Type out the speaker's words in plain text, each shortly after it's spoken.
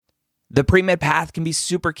The pre-med path can be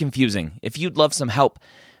super confusing. If you'd love some help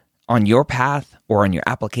on your path or on your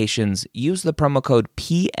applications, use the promo code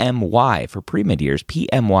PMY for pre-med years,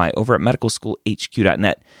 PMY, over at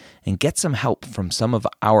medicalschoolhq.net and get some help from some of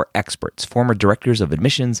our experts, former directors of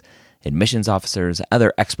admissions, admissions officers,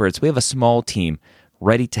 other experts. We have a small team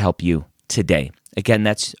ready to help you today. Again,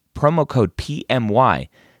 that's promo code PMY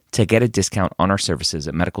to get a discount on our services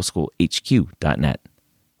at medicalschoolhq.net.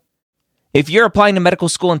 If you're applying to medical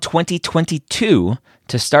school in 2022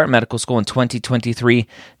 to start medical school in 2023,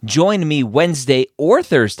 join me Wednesday or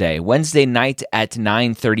Thursday, Wednesday night at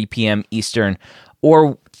 9:30 p.m. Eastern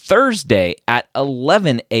or Thursday at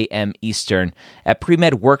 11 a.m. Eastern at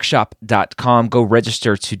premedworkshop.com. Go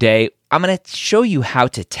register today. I'm going to show you how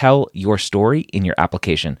to tell your story in your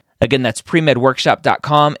application. Again, that's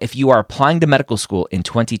premedworkshop.com. If you are applying to medical school in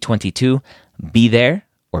 2022, be there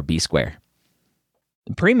or be square.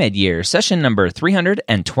 Pre-Med Year, session number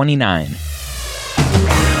 329.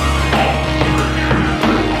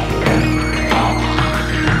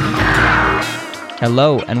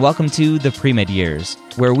 Hello, and welcome to the Pre-Med Years,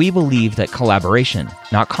 where we believe that collaboration,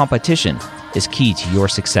 not competition, is key to your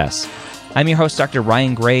success. I'm your host, Dr.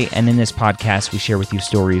 Ryan Gray, and in this podcast, we share with you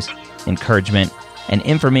stories, encouragement, and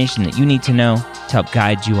information that you need to know to help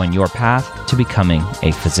guide you on your path to becoming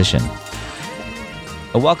a physician.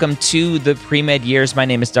 Welcome to the Pre-Med Years. My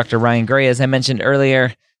name is Dr. Ryan Gray, as I mentioned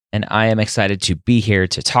earlier, and I am excited to be here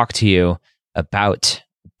to talk to you about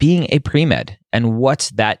being a pre-med and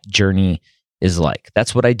what that journey is like.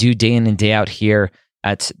 That's what I do day in and day out here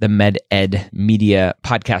at the MedEd Media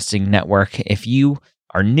Podcasting Network. If you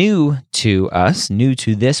are new to us, new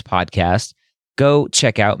to this podcast, go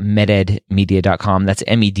check out mededmedia.com. That's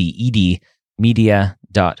MEDED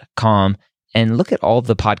media.com. And look at all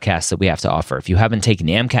the podcasts that we have to offer. If you haven't taken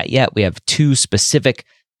the MCAT yet, we have 2 specific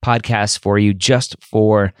podcasts for you just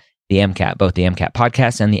for the MCAT, both the MCAT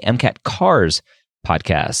podcast and the MCAT Cars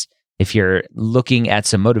podcast. If you're looking at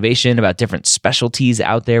some motivation about different specialties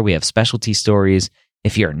out there, we have specialty stories.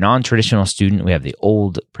 If you're a non-traditional student, we have the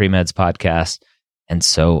Old Premeds podcast and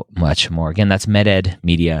so much more. Again, that's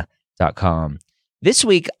mededmedia.com. This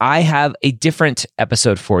week, I have a different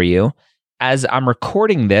episode for you. As I'm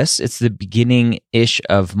recording this, it's the beginning-ish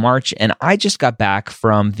of March, and I just got back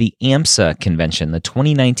from the AMSA convention, the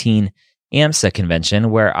 2019 AMSA convention,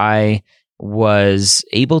 where I was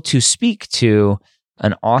able to speak to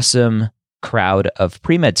an awesome crowd of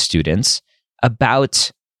pre-med students about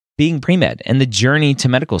being pre-med and the journey to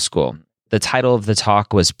medical school. The title of the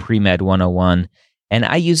talk was Premed 101, and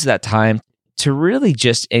I used that time to really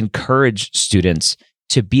just encourage students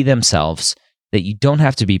to be themselves, that you don't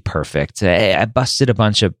have to be perfect. I busted a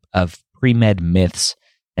bunch of pre-med myths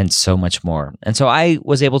and so much more. And so I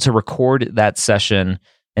was able to record that session.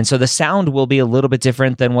 And so the sound will be a little bit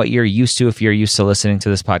different than what you're used to if you're used to listening to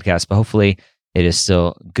this podcast, but hopefully it is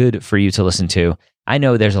still good for you to listen to. I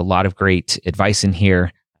know there's a lot of great advice in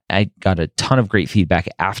here. I got a ton of great feedback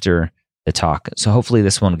after the talk. So hopefully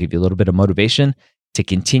this one will give you a little bit of motivation to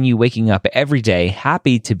continue waking up every day,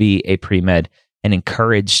 happy to be a pre-med and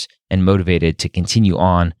encouraged and motivated to continue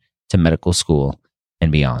on to medical school and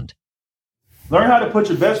beyond. Learn how to put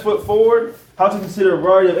your best foot forward, how to consider a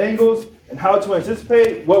variety of angles, and how to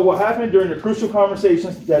anticipate what will happen during the crucial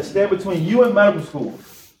conversations that stand between you and medical school.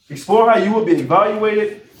 Explore how you will be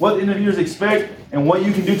evaluated, what interviewers expect, and what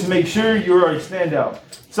you can do to make sure you are a standout.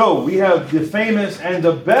 So we have the famous and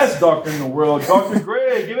the best doctor in the world, Dr.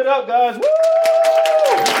 Gray. Give it up, guys. Woo!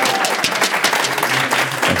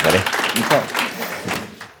 Thanks, buddy.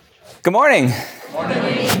 Good morning. Good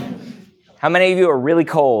morning. How many of you are really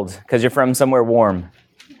cold because you're from somewhere warm?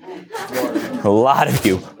 A lot of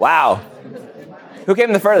you. Wow. Who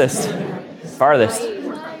came the furthest? Farthest.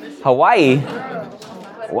 Hawaii.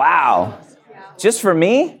 Wow. Just for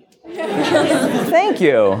me? Thank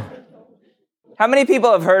you. How many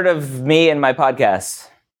people have heard of me and my podcast?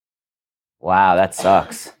 Wow, that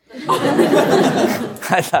sucks.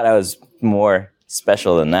 I thought I was more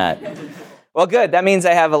special than that. Well, good. That means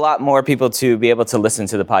I have a lot more people to be able to listen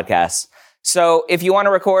to the podcast. So if you want to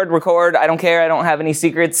record. I don't care. I don't have any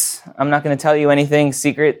secrets. I'm not going to tell you anything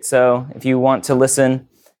secret. So if you want to listen,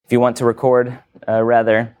 if you want to record,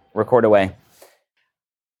 record away.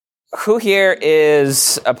 Who here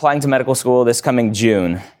is applying to medical school this coming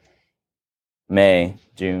June? May,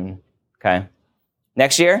 June. Okay.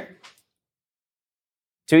 Next year?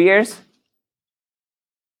 2 years?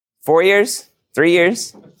 4 years? 3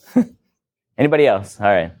 years? Anybody else? All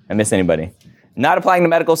right. I missed anybody. Not applying to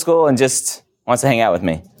medical school and just wants to hang out with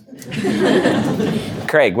me.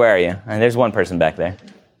 Craig, where are you? There's one person back there.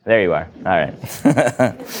 There you are. All right.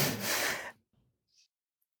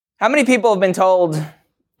 How many people have been told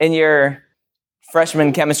in your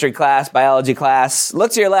freshman chemistry class, biology class,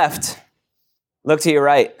 look to your left, look to your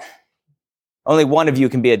right. Only one of you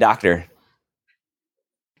can be a doctor.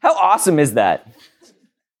 How awesome is that?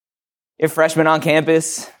 You're freshmen on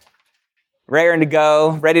campus, raring to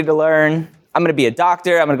go, ready to learn. I'm going to be a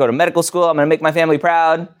doctor. I'm going to go to medical school. I'm going to make my family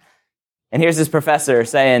proud. And here's this professor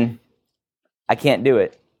saying, I can't do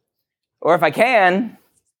it. Or if I can,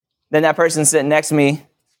 then that person sitting next to me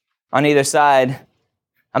on either side,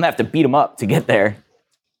 I'm going to have to beat them up to get there.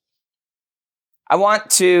 I want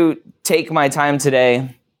to take my time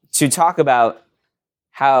today to talk about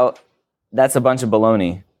how that's a bunch of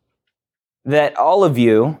baloney. That all of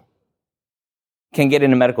you can get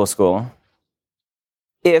into medical school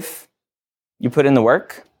if you put in the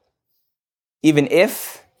work, even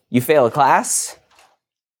if you fail a class,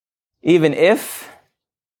 even if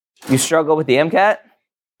you struggle with the MCAT,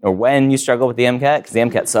 or when you struggle with the MCAT, because the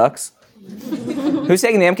MCAT sucks. Who's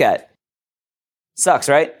taking the MCAT? Sucks,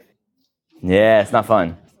 right? Yeah, it's not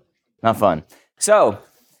fun. Not fun. So,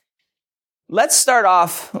 let's start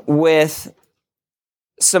off with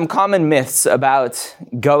some common myths about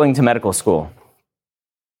going to medical school.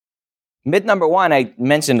 Myth number one, I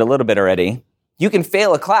mentioned a little bit already. You can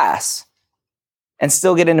fail a class and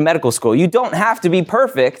still get into medical school. You don't have to be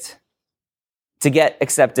perfect to get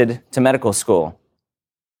accepted to medical school.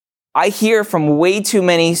 I hear from way too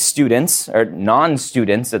many students, or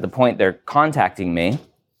non-students at the point they're contacting me,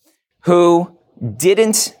 who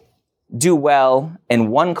didn't do well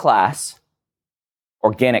in one class,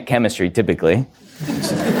 organic chemistry typically,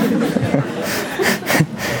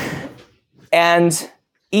 and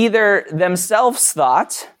either themselves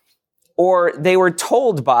thought or they were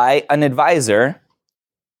told by an advisor,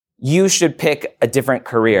 you should pick a different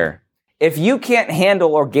career. If you can't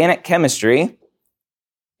handle organic chemistry,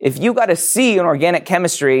 if you got a C in organic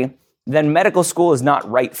chemistry, then medical school is not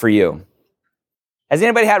right for you. Has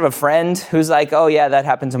anybody had a friend who's like, oh yeah, that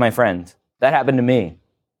happened to my friend. That happened to me. It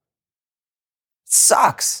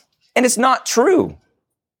sucks. And it's not true.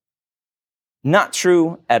 Not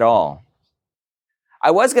true at all. I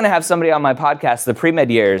was going to have somebody on my podcast, the Premed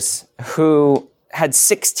years, who had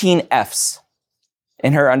 16 Fs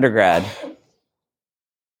in her undergrad.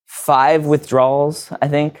 5 withdrawals, I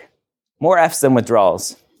think. More Fs than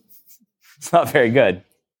withdrawals. It's not very good.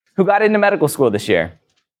 Who got into medical school this year.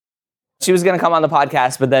 She was going to come on the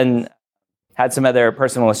podcast, but then had some other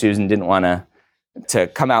personal issues and didn't want to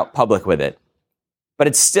come out public with it. But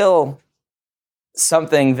it's still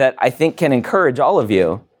something that I think can encourage all of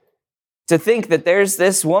you to think that there's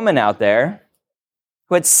this woman out there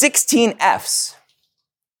who had 16 Fs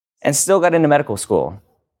and still got into medical school.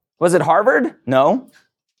 Was it Harvard? No.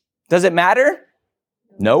 Does it matter?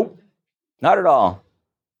 Nope. Not at all.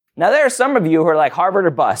 Now, there are some of you who are like, Harvard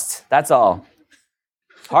or bust. That's all.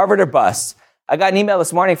 Harvard or bust. I got an email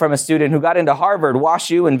this morning from a student who got into Harvard,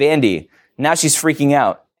 WashU, and Vandy. Now she's freaking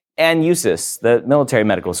out. And USIS, the military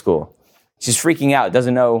medical school. She's freaking out,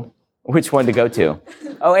 doesn't know which one to go to.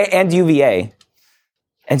 Oh, and UVA.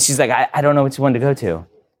 And she's like, I don't know which one to go to,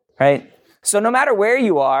 right? So no matter where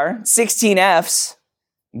you are, 16 Fs,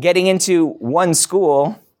 getting into one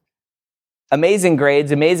school, amazing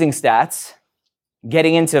grades, amazing stats,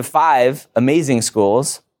 getting into 5 amazing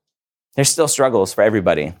schools, there's still struggles for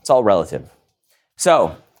everybody. It's all relative.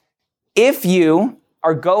 So if you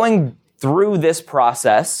are going through this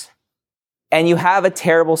process and you have a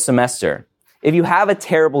terrible semester, if you have a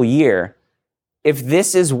terrible year, if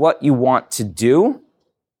this is what you want to do,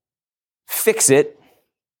 fix it,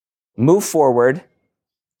 move forward,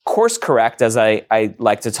 course correct, as I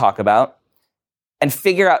like to talk about, and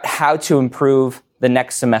figure out how to improve the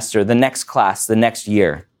next semester, the next class, the next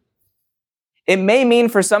year. It may mean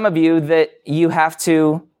for some of you that you have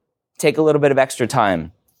to take a little bit of extra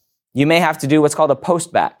time. You may have to do what's called a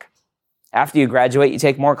post-bac. After you graduate, you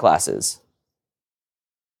take more classes.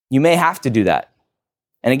 You may have to do that.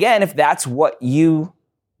 And again, if that's what you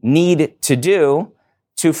need to do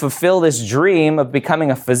to fulfill this dream of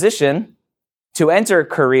becoming a physician, to enter a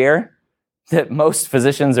career that most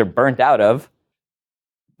physicians are burnt out of,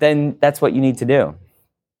 then that's what you need to do.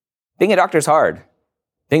 Being a doctor's hard.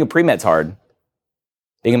 Being a pre-med's hard.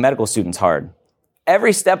 Being a medical student's hard.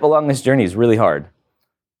 Every step along this journey is really hard.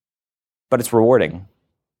 But it's rewarding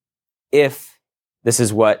if this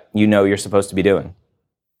is what you know you're supposed to be doing.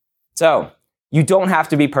 So, you don't have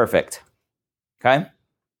to be perfect, okay?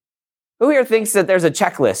 Who here thinks that there's a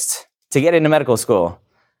checklist to get into medical school?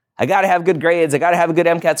 I gotta have good grades, I gotta have a good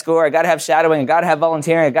MCAT score, I gotta have shadowing, I gotta have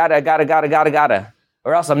volunteering, I gotta,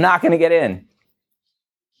 or else I'm not gonna get in.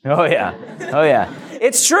 Oh yeah.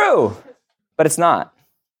 It's true, but it's not.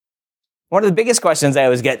 One of the biggest questions I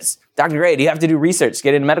always get is, Dr. Gray, do you have to do research to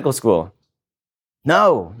get into medical school?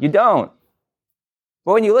 No, you don't.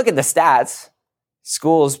 But when you look at the stats,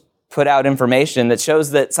 schools put out information that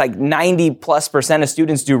shows that it's like 90+% of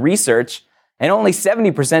students do research and only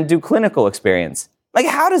 70% do clinical experience. Like,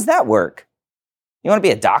 how does that work? You want to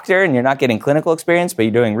be a doctor and you're not getting clinical experience, but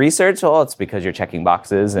you're doing research? Well, it's because you're checking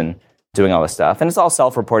boxes and doing all this stuff. And it's all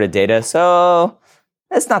self-reported data, so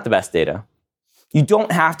it's not the best data. You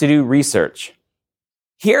don't have to do research.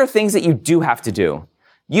 Here are things that you do have to do.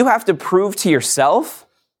 You have to prove to yourself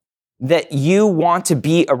that you want to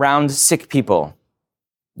be around sick people.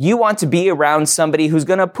 You want to be around somebody who's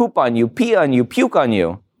going to poop on you, pee on you, puke on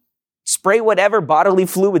you, spray whatever bodily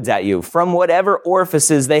fluids at you from whatever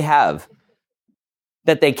orifices they have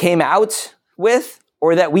that they came out with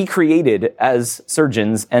or that we created as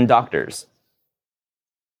surgeons and doctors.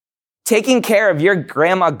 Taking care of your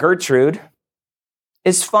Grandma Gertrude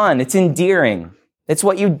is fun. It's endearing. It's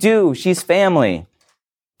what you do. She's family.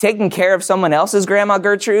 Taking care of someone else's Grandma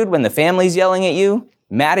Gertrude when the family's yelling at you,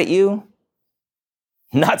 mad at you,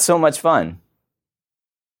 not so much fun.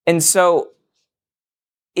 And so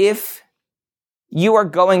if you are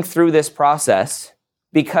going through this process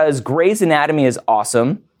because Grey's Anatomy is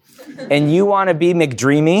awesome and you want to be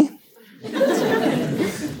McDreamy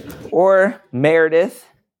or Meredith,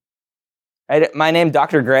 my name,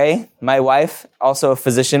 Dr. Gray, my wife, also a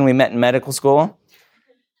physician, we met in medical school.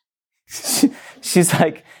 She's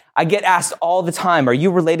like, I get asked all the time, are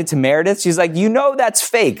you related to Meredith? She's like, you know that's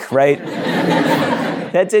fake, right?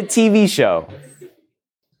 That's a TV show.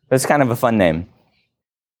 That's kind of a fun name.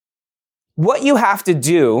 What you have to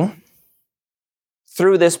do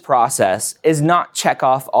through this process is not check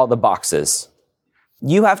off all the boxes.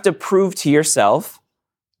 You have to prove to yourself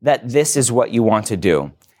that this is what you want to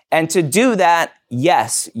do. And to do that,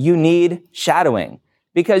 yes, you need shadowing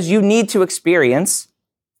because you need to experience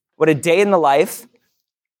what a day in the life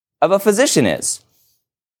of a physician is.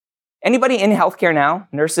 Anybody in healthcare now?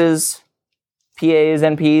 Nurses, PAs,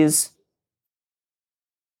 NPs?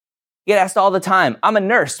 You get asked all the time, I'm a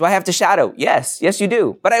nurse, do I have to shadow? Yes, you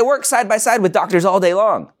do. But I work side by side with doctors all day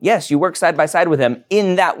long. Yes, you work side by side with them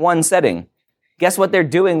in that one setting. Guess what they're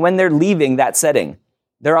doing when they're leaving that setting?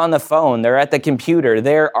 They're on the phone, they're at the computer,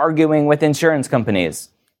 they're arguing with insurance companies.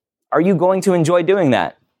 Are you going to enjoy doing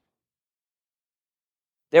that?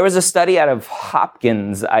 There was a study out of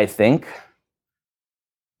Hopkins, I think,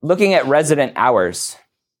 looking at resident hours.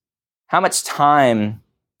 How much time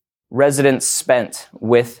residents spent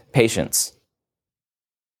with patients.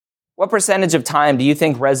 What percentage of time do you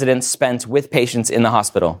think residents spent with patients in the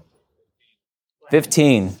hospital?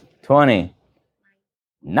 15, 20,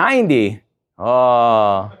 90.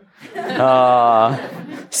 Oh,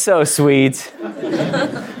 so sweet.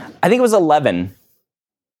 I think it was 11.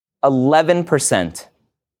 11%.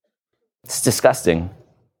 It's disgusting.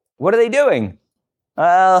 What are they doing?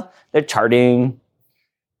 Well, they're charting,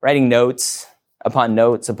 writing notes upon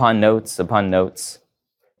notes upon notes upon notes.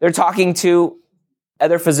 They're talking to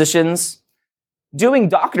other physicians, doing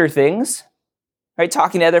doctor things, right?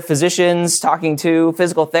 Talking to other physicians, talking to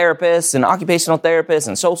physical therapists and occupational therapists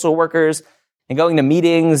and social workers, and going to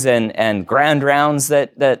meetings and grand rounds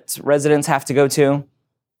that residents have to go to.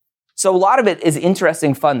 So a lot of it is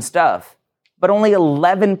interesting, fun stuff, but only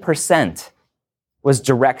 11% was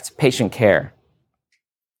direct patient care.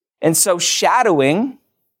 And so shadowing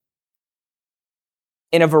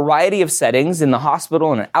in a variety of settings, in the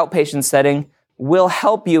hospital, in an outpatient setting, will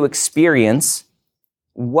help you experience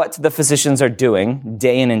what the physicians are doing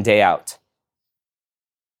day in and day out.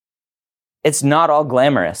 It's not all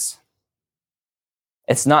glamorous.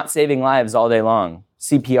 It's not saving lives all day long,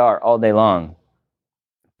 CPR all day long,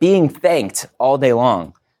 being thanked all day long.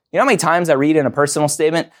 You know how many times I read in a personal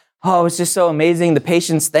statement, oh, it's just so amazing, the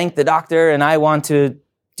patients thank the doctor and I want to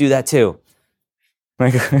do that too.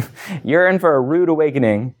 Like, you're in for a rude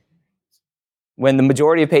awakening when the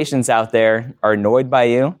majority of patients out there are annoyed by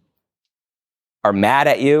you, are mad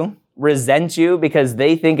at you, resent you because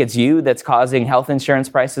they think it's you that's causing health insurance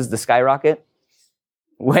prices to skyrocket,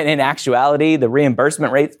 when in actuality, the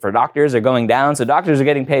reimbursement rates for doctors are going down, so doctors are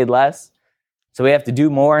getting paid less, so we have to do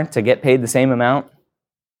more to get paid the same amount,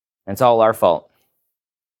 and it's all our fault.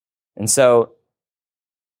 And so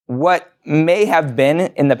what may have been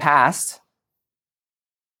in the past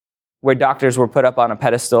where doctors were put up on a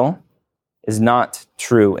pedestal is not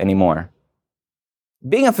true anymore.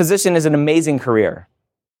 Being a physician is an amazing career.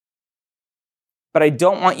 But I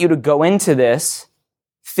don't want you to go into this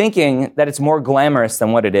thinking that it's more glamorous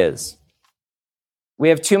than what it is. We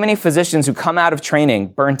have too many physicians who come out of training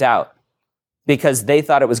burnt out because they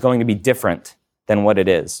thought it was going to be different than what it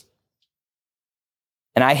is.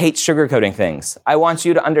 And I hate sugarcoating things. I want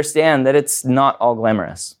you to understand that it's not all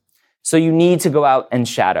glamorous. So you need to go out and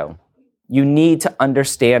shadow. You need to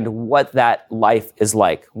understand what that life is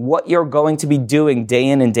like, what you're going to be doing day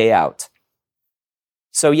in and day out.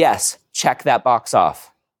 So yes, check that box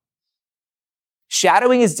off.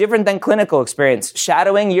 Shadowing is different than clinical experience.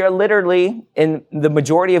 Shadowing, you're literally, in the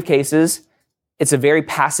majority of cases, it's a very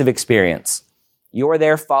passive experience. You're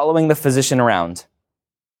there following the physician around,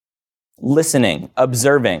 listening,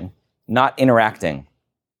 observing, not interacting.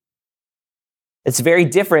 It's very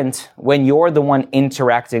different when you're the one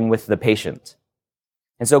interacting with the patient.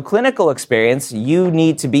 And so clinical experience, you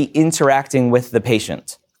need to be interacting with the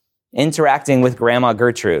patient, interacting with Grandma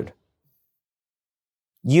Gertrude.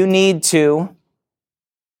 You need to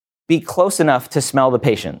be close enough to smell the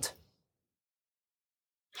patient.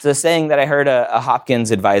 It's a saying that I heard a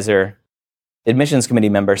Hopkins admissions committee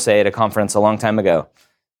member say at a conference a long time ago,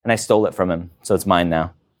 and I stole it from him, so it's mine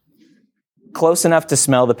now. Close enough to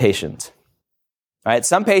smell the patient. All right,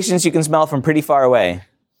 some patients you can smell from pretty far away.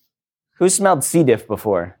 Who smelled C. diff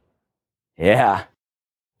before? Yeah,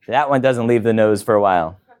 that one doesn't leave the nose for a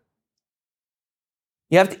while.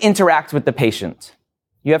 You have to interact with the patient.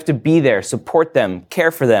 You have to be there, support them,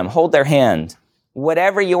 care for them, hold their hand.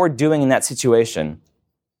 Whatever you're doing in that situation.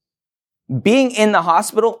 Being in the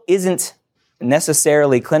hospital isn't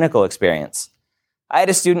necessarily clinical experience. I had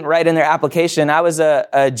a student write in their application, I was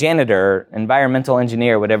a janitor, environmental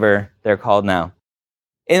engineer, whatever they're called now.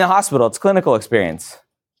 In the hospital, it's clinical experience.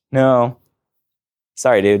 No.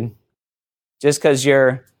 Sorry, dude. Just because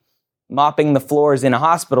you're mopping the floors in a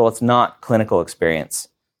hospital, it's not clinical experience.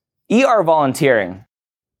 ER volunteering.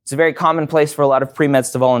 It's a very common place for a lot of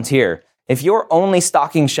pre-meds to volunteer. If you're only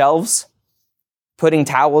stocking shelves, putting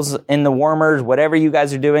towels in the warmers, whatever you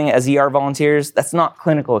guys are doing as ER volunteers, that's not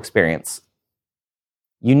clinical experience.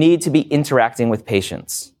 You need to be interacting with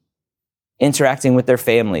patients, interacting with their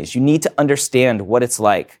families. You need to understand what it's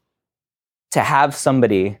like to have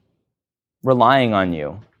somebody relying on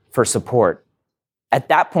you for support. At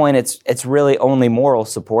that point, it's really only moral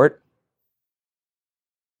support.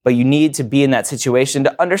 But you need to be in that situation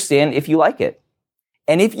to understand if you like it.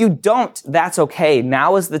 And if you don't, that's okay.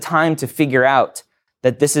 Now is the time to figure out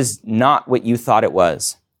that this is not what you thought it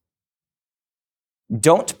was.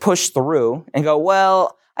 Don't push through and go,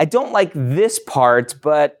 well, I don't like this part,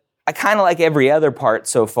 but I kind of like every other part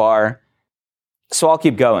so far, so I'll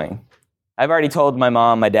keep going. I've already told my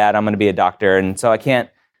mom, my dad, I'm going to be a doctor, and so I can't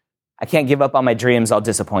give up on my dreams. I'll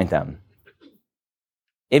disappoint them.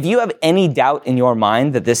 If you have any doubt in your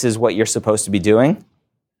mind that this is what you're supposed to be doing,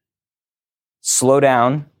 slow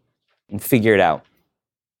down and figure it out.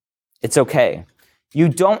 It's okay. You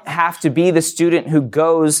don't have to be the student who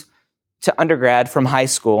goes to undergrad from high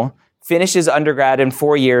school, finishes undergrad in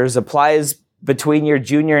 4 years, applies between your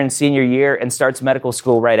junior and senior year, and starts medical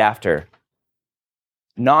school right after.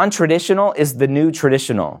 Non-traditional is the new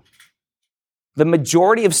traditional. The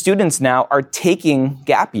majority of students now are taking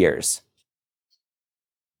gap years.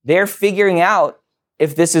 They're figuring out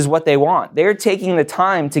if this is what they want. They're taking the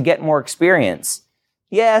time to get more experience.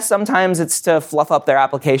 Yeah, sometimes it's to fluff up their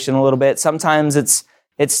application a little bit. Sometimes it's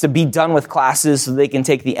to be done with classes so they can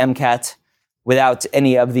take the MCAT without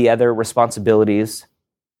any of the other responsibilities.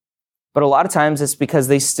 But a lot of times it's because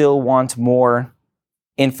they still want more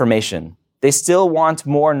information. They still want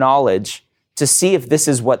more knowledge to see if this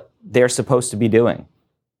is what they're supposed to be doing.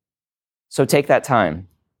 So take that time.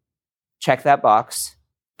 Check that box.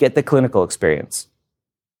 Get the clinical experience.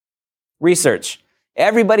 Research.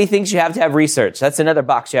 Everybody thinks you have to have research. That's another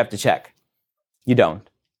box you have to check. You don't.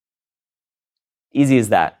 Easy as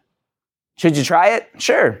that. Should you try it?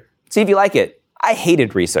 Sure. See if you like it. I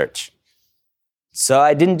hated research, so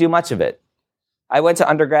I didn't do much of it. I went to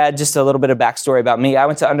undergrad, just a little bit of backstory about me. I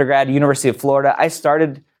went to undergrad at University of Florida. I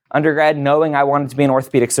started undergrad knowing I wanted to be an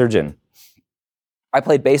orthopedic surgeon. I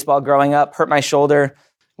played baseball growing up, hurt my shoulder,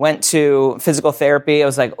 went to physical therapy. I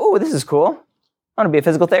was like, oh, this is cool. I want to be a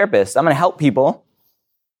physical therapist. I'm going to help people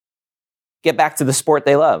get back to the sport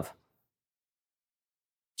they love.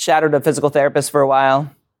 Shadowed a physical therapist for a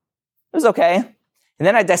while. It was okay. And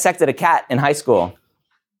then I dissected a cat in high school.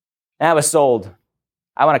 And I was sold.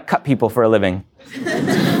 I want to cut people for a living.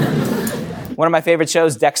 One of my favorite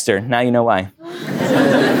shows, Dexter. Now you know why.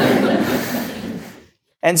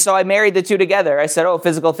 And so I married the two together. I said,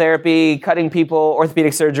 physical therapy, cutting people,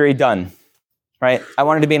 orthopedic surgery, done. Right? I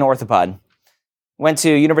wanted to be an orthopod. Went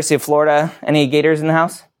to University of Florida. Any Gators in the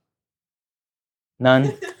house?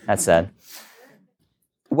 None? That's sad.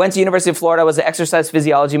 Went to University of Florida, was an exercise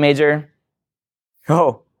physiology major.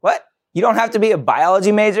 Oh, what? You don't have to be a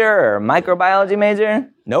biology major or a microbiology major?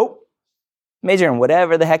 Nope. Major in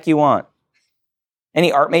whatever the heck you want.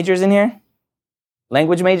 Any art majors in here?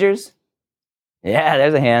 Language majors? Yeah,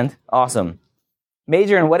 there's a hand. Awesome.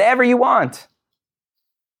 Major in whatever you want.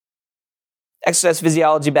 Exercise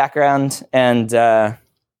physiology background, and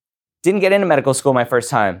didn't get into medical school my first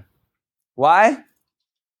time. Why?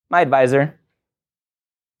 My advisor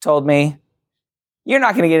told me, you're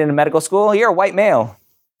not going to get into medical school. You're a white male.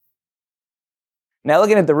 Now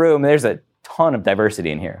looking at the room, there's a ton of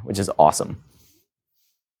diversity in here, which is awesome.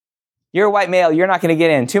 You're a white male. You're not going to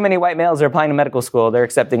get in. Too many white males are applying to medical school. They're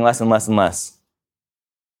accepting less and less and less.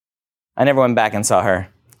 I never went back and saw her.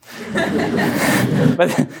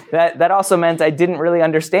 But that also meant I didn't really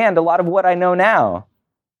understand a lot of what I know now.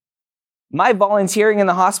 My volunteering in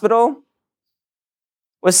the hospital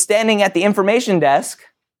was standing at the information desk,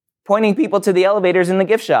 pointing people to the elevators in the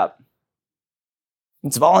gift shop.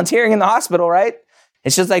 It's volunteering in the hospital, right?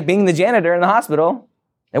 It's just like being the janitor in the hospital.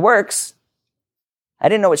 It works. I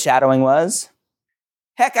didn't know what shadowing was.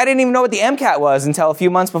 Heck, I didn't even know what the MCAT was until a few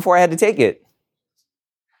months before I had to take it.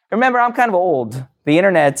 Remember, I'm kind of old. The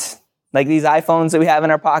internet, like these iPhones that we have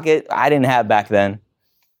in our pocket, I didn't have back then.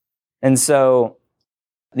 And so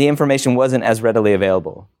the information wasn't as readily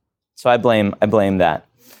available. So I blame that.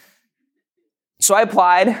 So I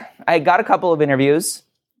applied. I got a couple of interviews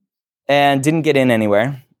and didn't get in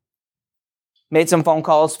anywhere. Made some phone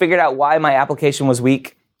calls, figured out why my application was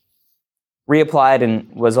weak, reapplied,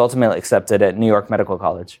 and was ultimately accepted at New York Medical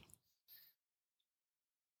College.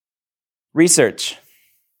 Research.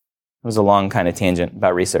 It was a long kind of tangent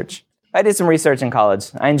about research. I did some research in college.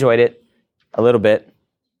 I enjoyed it a little bit.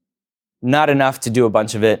 Not enough to do a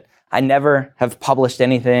bunch of it. I never have published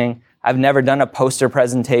anything. I've never done a poster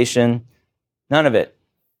presentation. None of it.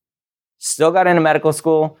 Still got into medical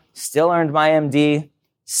school, still earned my MD,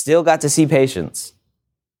 still got to see patients.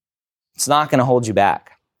 It's not going to hold you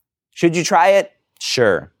back. Should you try it?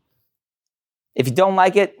 Sure. If you don't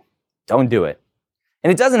like it, don't do it.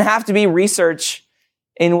 And it doesn't have to be research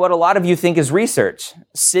in what a lot of you think is research.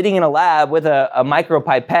 Sitting in a lab with a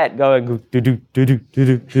micropipette going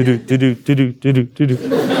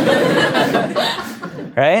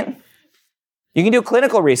right? You can do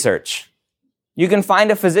clinical research. You can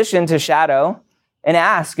find a physician to shadow and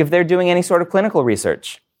ask if they're doing any sort of clinical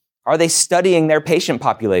research. Are they studying their patient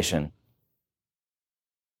population?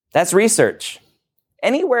 That's research.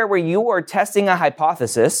 Anywhere where you are testing a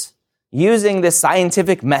hypothesis using this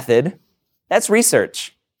scientific method, that's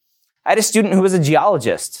research. I had a student who was a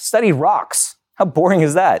geologist, studied rocks. How boring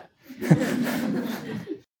is that?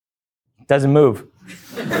 Doesn't move.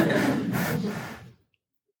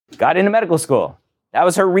 Got into medical school. That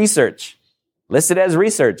was her research. Listed as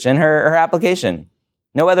research in her application.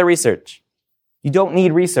 No other research. You don't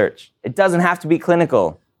need research. It doesn't have to be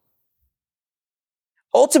clinical.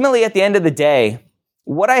 Ultimately, at the end of the day,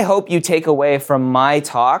 what I hope you take away from my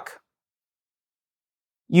talk,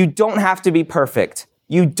 you don't have to be perfect.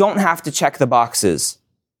 You don't have to check the boxes.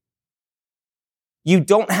 You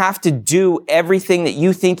don't have to do everything that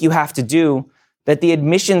you think you have to do that the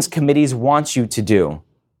admissions committees want you to do.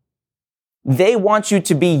 They want you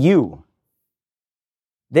to be you.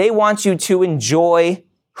 They want you to enjoy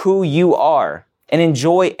who you are and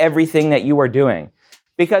enjoy everything that you are doing.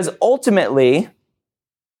 Because ultimately,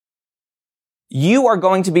 you are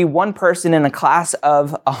going to be one person in a class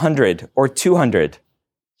of 100 or 200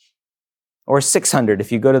 or 600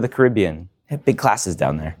 if you go to the Caribbean. They have big classes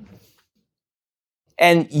down there.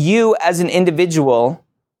 And you as an individual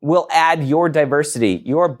will add your diversity,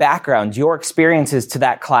 your background, your experiences to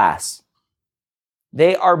that class.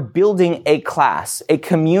 They are building a class, a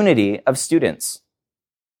community of students.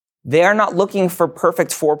 They are not looking for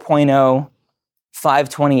perfect 4.0,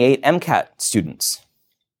 528 MCAT students.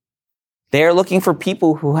 They are looking for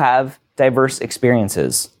people who have diverse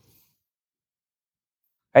experiences.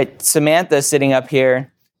 Right? Samantha, sitting up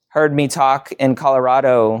here, heard me talk in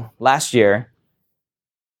Colorado last year.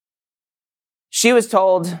 She was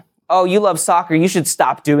told, oh, you love soccer, you should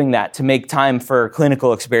stop doing that to make time for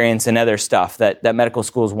clinical experience and other stuff that medical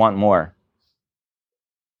schools want more.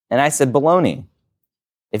 And I said, baloney.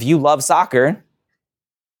 If you love soccer,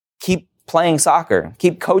 keep playing soccer,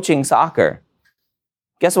 keep coaching soccer.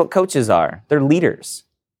 Guess what coaches are? They're leaders.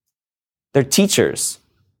 They're teachers.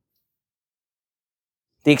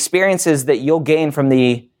 The experiences that you'll gain from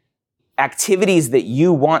the activities that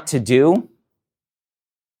you want to do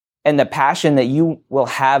and the passion that you will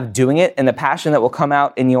have doing it and the passion that will come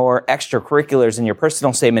out in your extracurriculars, in your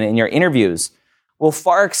personal statement, in your interviews will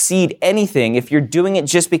far exceed anything if you're doing it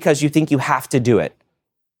just because you think you have to do it.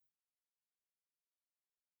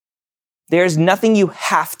 There's nothing you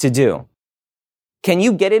have to do. Can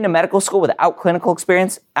you get into medical school without clinical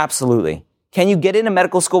experience? Absolutely. Can you get into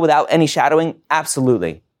medical school without any shadowing?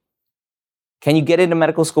 Absolutely. Can you get into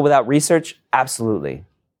medical school without research? Absolutely.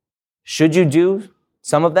 Should you do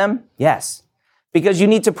some of them? Yes. Because you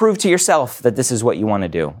need to prove to yourself that this is what you want to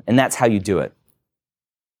do, and that's how you do it.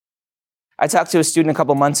 I talked to a student a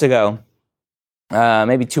couple months ago,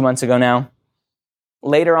 maybe 2 months ago now,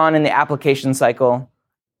 later on in the application cycle,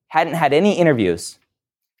 hadn't had any interviews.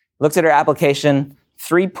 Looked at her application,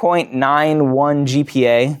 3.91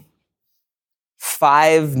 GPA,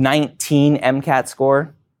 519 MCAT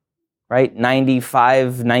score, right?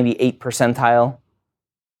 95, 98 percentile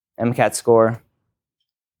MCAT score.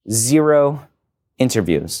 0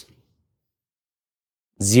 interviews.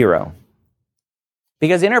 0.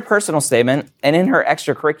 Because in her personal statement and in her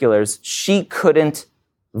extracurriculars, she couldn't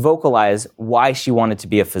vocalize why she wanted to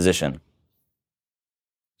be a physician.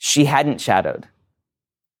 She hadn't shadowed.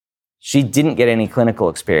 She didn't get any clinical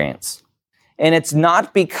experience. And it's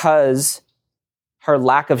not because her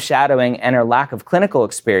lack of shadowing and her lack of clinical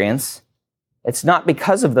experience, it's not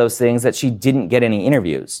because of those things that she didn't get any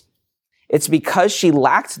interviews. It's because she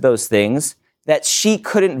lacked those things that she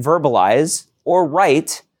couldn't verbalize or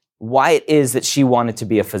write why it is that she wanted to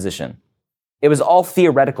be a physician. It was all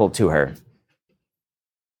theoretical to her.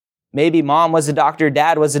 Maybe mom was a doctor,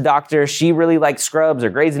 dad was a doctor, she really liked Scrubs or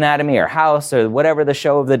Grey's Anatomy or House or whatever the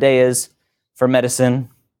show of the day is for medicine.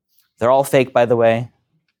 They're all fake, by the way.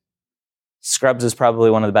 Scrubs is probably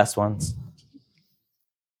one of the best ones.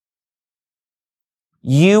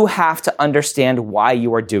 You have to understand why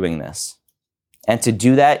you are doing this. And to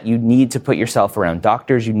do that, you need to put yourself around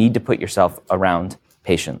doctors, you need to put yourself around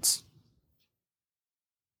patients.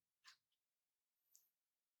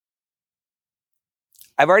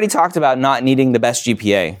 I've already talked about not needing the best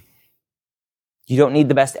GPA. You don't need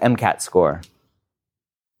the best MCAT score.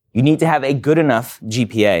 You need to have a good enough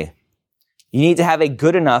GPA. You need to have a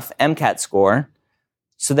good enough MCAT score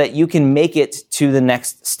so that you can make it to the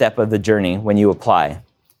next step of the journey when you apply.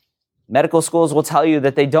 Medical schools will tell you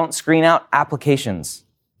that they don't screen out applications,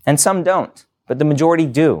 and some don't, but the majority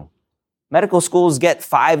do. Medical schools get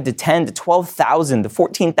 5 to 10 to 12,000 to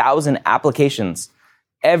 14,000 applications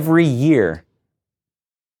every year.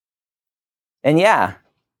 And yeah,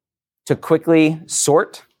 to quickly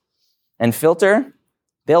sort and filter,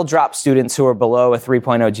 they'll drop students who are below a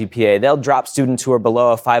 3.0 GPA. They'll drop students who are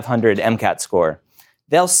below a 500 MCAT score.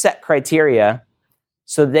 They'll set criteria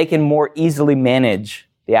so they can more easily manage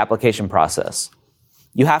the application process.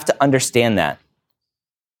 You have to understand that.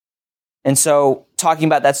 And so, talking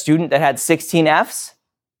about that student that had 16 Fs,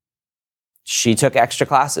 she took extra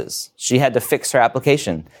classes. She had to fix her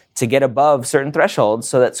application to get above certain thresholds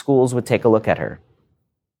so that schools would take a look at her.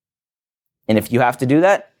 And if you have to do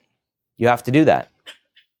that, you have to do that.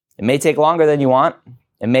 It may take longer than you want.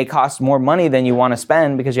 It may cost more money than you want to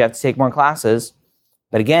spend because you have to take more classes.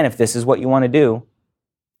 But again, if this is what you want to do,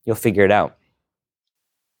 you'll figure it out.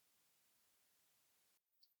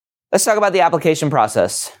 Let's talk about the application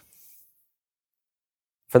process.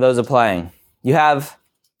 For those applying, you have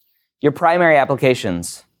your primary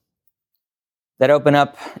applications that open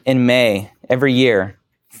up in May every year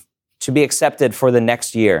to be accepted for the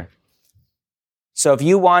next year. So if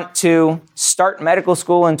you want to start medical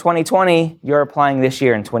school in 2020, you're applying this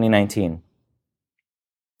year in 2019.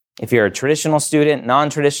 If you're a traditional student,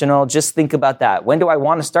 non-traditional, just think about that. When do I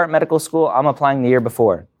want to start medical school? I'm applying the year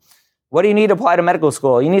before. What do you need to apply to medical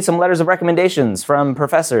school? You need some letters of recommendations from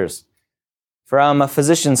professors, from a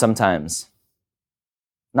physician sometimes.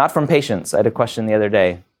 Not from patients. I had a question the other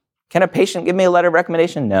day. Can a patient give me a letter of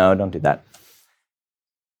recommendation? No, don't do that.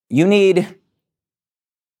 You need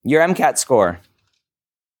your MCAT score.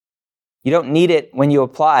 You don't need it when you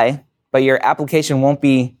apply, but your application won't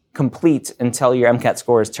be complete until your MCAT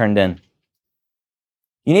score is turned in.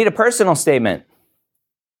 You need a personal statement.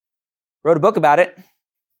 Wrote a book about it.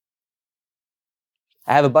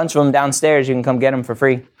 I have a bunch of them downstairs. You can come get them for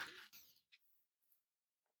free.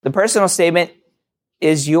 The personal statement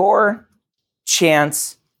is your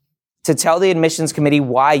chance to tell the admissions committee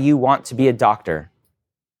why you want to be a doctor.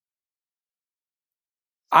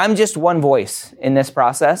 I'm just one voice in this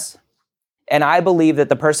process, and I believe that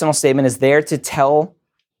the personal statement is there to tell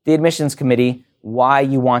the admissions committee why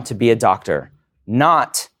you want to be a doctor,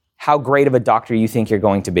 not how great of a doctor you think you're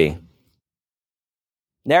going to be.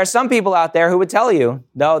 There are some people out there who would tell you,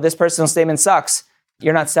 no, this personal statement sucks.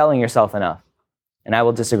 You're not selling yourself enough. And I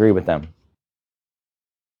will disagree with them.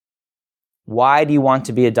 Why do you want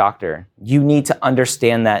to be a doctor? You need to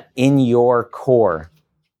understand that in your core.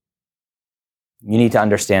 You need to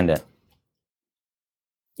understand it.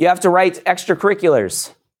 You have to write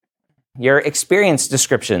extracurriculars. your experience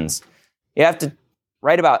descriptions. You have to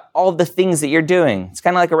write about all of the things that you're doing. It's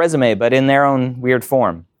kind of like a resume, but in their own weird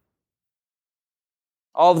form.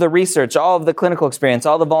 All of the research, all of the clinical experience,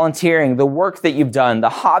 all the volunteering, the work that you've done, the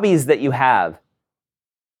hobbies that you have.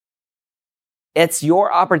 It's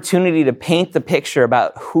your opportunity to paint the picture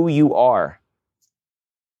about who you are.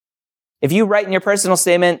 If you write in your personal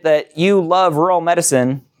statement that you love rural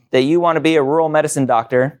medicine, that you want to be a rural medicine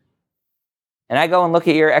doctor, and I go and look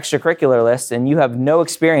at your extracurricular list and you have no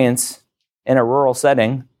experience in a rural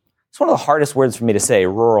setting, it's one of the hardest words for me to say,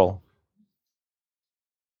 rural.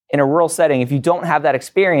 In a rural setting, if you don't have that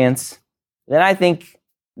experience, then I think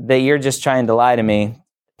that you're just trying to lie to me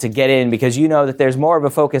to get in because you know that there's more of a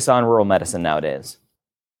focus on rural medicine nowadays.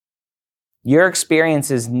 Your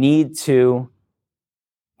experiences need to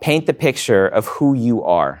paint the picture of who you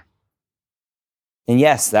are. And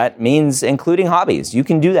yes, that means including hobbies. You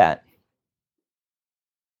can do that.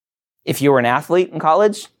 If you were an athlete in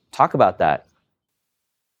college, talk about that.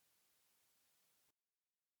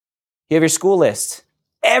 You have your school list.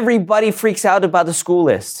 Everybody freaks out about the school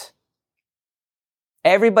list.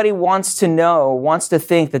 Everybody wants to know, wants to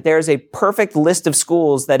think that there's a perfect list of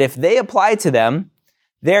schools that if they apply to them,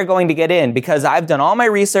 they're going to get in because I've done all my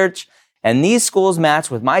research and these schools match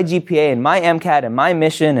with my GPA and my MCAT and my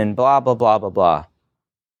mission and blah, blah, blah, blah, blah.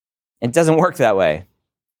 It doesn't work that way.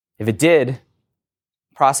 If it did,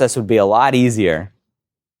 the process would be a lot easier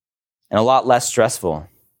and a lot less stressful.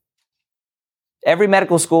 Every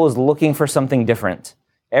medical school is looking for something different.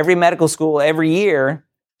 Every medical school, every year,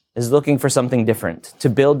 is looking for something different to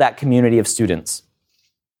build that community of students.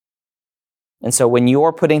 And so when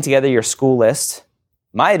you're putting together your school list,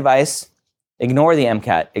 my advice, ignore the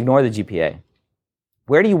MCAT, ignore the GPA.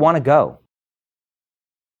 Where do you want to go?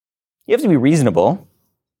 You have to be reasonable.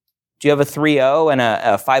 Do you have a 3.0 and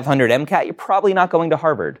a 500 MCAT? You're probably not going to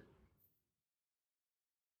Harvard.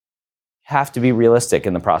 You have to be realistic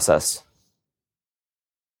in the process.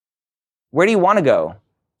 Where do you want to go?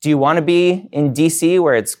 Do you want to be in DC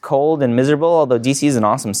where it's cold and miserable, although DC is an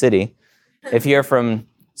awesome city? If you're from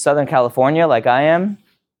Southern California like I am,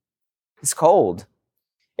 it's cold.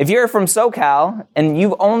 If you're from SoCal and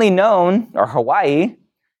you've only known, or Hawaii,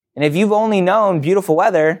 and if you've only known beautiful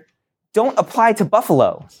weather, don't apply to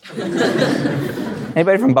Buffalo.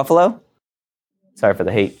 Anybody from Buffalo? Sorry for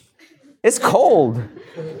the hate. It's cold.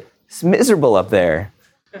 It's miserable up there,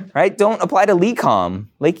 right? Don't apply to LECOM,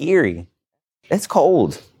 Lake Erie. It's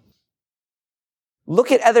cold.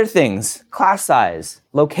 Look at other things, class size,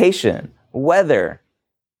 location, weather.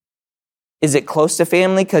 Is it close to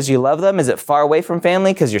family because you love them? Is it far away from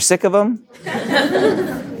family because you're sick of them?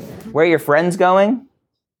 Where are your friends going?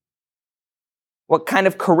 What kind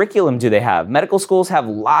of curriculum do they have? Medical schools have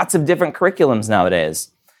lots of different curriculums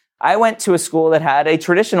nowadays. I went to a school that had a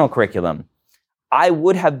traditional curriculum. I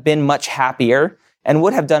would have been much happier and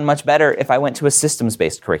would have done much better if I went to a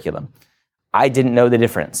systems-based curriculum. I didn't know the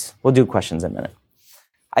difference. We'll do questions in a minute.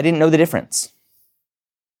 I didn't know the difference.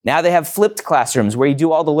 Now they have flipped classrooms where you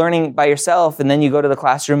do all the learning by yourself and then you go to the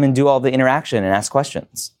classroom and do all the interaction and ask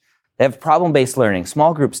questions. They have problem-based learning,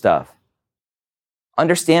 small group stuff.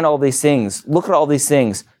 Understand all these things. Look at all these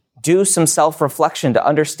things. Do some self-reflection to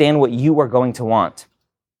understand what you are going to want.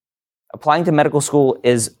 Applying to medical school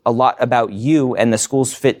is a lot about you and the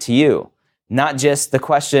school's fit to you, not just the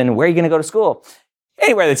question, where are you going to go to school?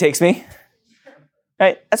 Anywhere that takes me.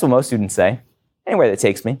 Right? That's what most students say. Anywhere that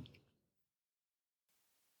takes me.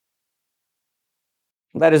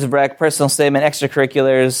 Letters of rec, personal statement,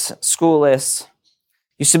 extracurriculars, school lists.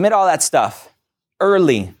 You submit all that stuff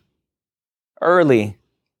early. Early.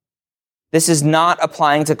 This is not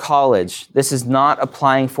applying to college. This is not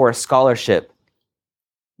applying for a scholarship.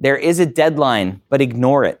 There is a deadline, but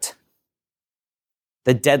ignore it.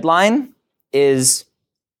 The deadline is,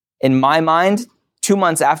 in my mind, 2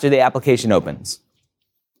 months after the application opens.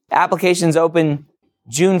 Applications open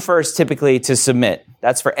June 1st typically to submit.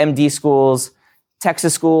 That's for MD schools,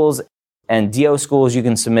 Texas schools, and DO schools. You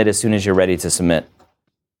can submit as soon as you're ready to submit.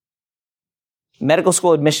 Medical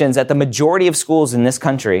school admissions at the majority of schools in this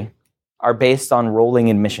country are based on rolling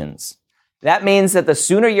admissions. That means that the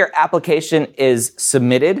sooner your application is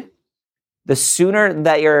submitted, the sooner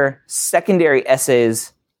that your secondary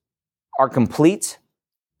essays are complete,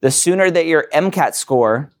 the sooner that your MCAT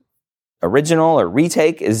score, original or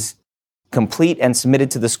retake, is complete and submitted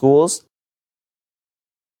to the schools,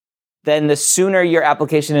 then the sooner your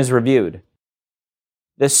application is reviewed,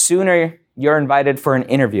 the sooner you're invited for an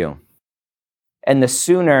interview, and the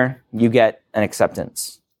sooner you get an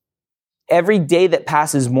acceptance. Every day that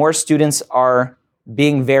passes, more students are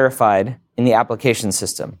being verified in the application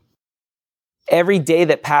system. Every day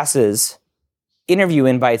that passes, interview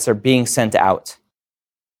invites are being sent out.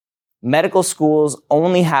 Medical schools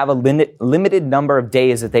only have a limited number of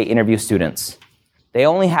days that they interview students. They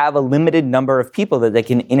only have a limited number of people that they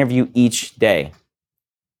can interview each day.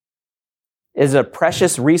 It is a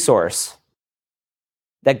precious resource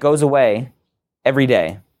that goes away every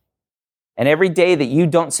day. And every day that you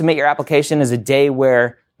don't submit your application is a day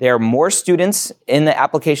where there are more students in the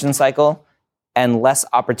application cycle and less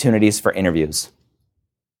opportunities for interviews.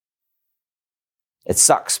 It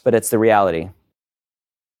sucks, but it's the reality.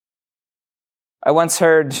 I once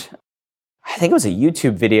heard, I think it was a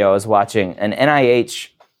YouTube video I was watching, an NIH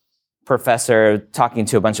professor talking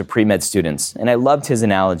to a bunch of pre-med students, and I loved his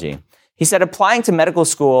analogy. He said, applying to medical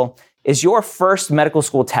school is your first medical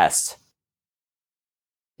school test.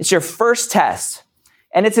 It's your first test,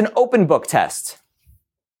 and it's an open book test.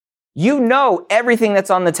 You know everything that's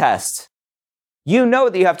on the test. You know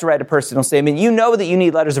that you have to write a personal statement. You know that you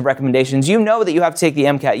need letters of recommendations. You know that you have to take the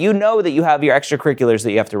MCAT. You know that you have your extracurriculars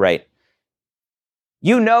that you have to write.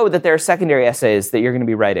 You know that there are secondary essays that you're going to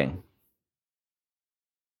be writing.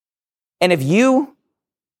 And if you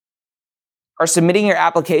are submitting your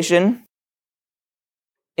application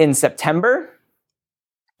in September,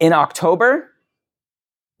 in October,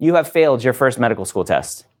 you have failed your first medical school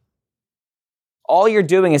test. All you're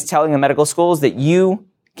doing is telling the medical schools that you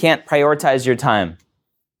can't prioritize your time,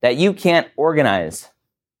 that you can't organize,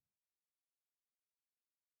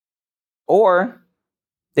 or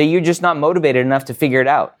that you're just not motivated enough to figure it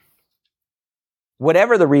out.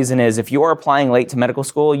 Whatever the reason is, if you're applying late to medical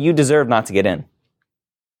school, you deserve not to get in.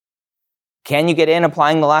 Can you get in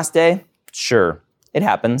applying the last day? Sure, it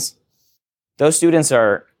happens. Those students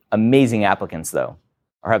are amazing applicants, though,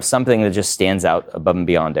 or have something that just stands out above and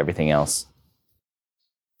beyond everything else.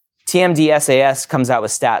 TMD SAS comes out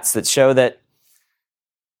with stats that show that,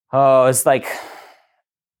 it's like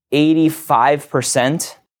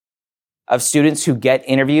 85% of students who get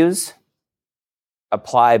interviews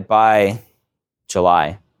apply by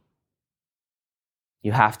July.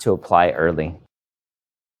 You have to apply early.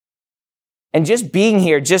 And just being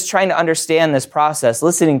here, just trying to understand this process,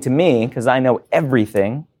 listening to me, because I know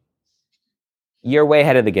everything, you're way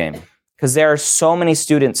ahead of the game. Because there are so many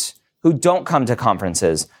students who don't come to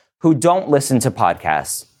conferences, who don't listen to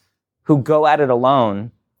podcasts, who go at it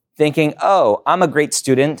alone, thinking, oh, I'm a great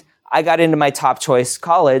student. I got into my top choice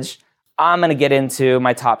college. I'm going to get into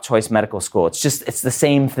my top choice medical school. It's the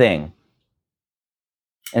same thing.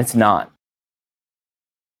 And it's not.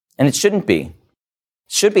 And it shouldn't be. It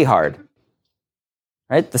should be hard.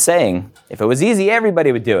 Right? The saying, if it was easy,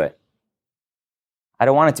 everybody would do it. I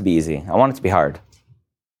don't want it to be easy. I want it to be hard.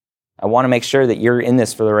 I want to make sure that you're in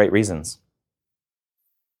this for the right reasons.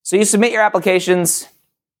 So you submit your applications.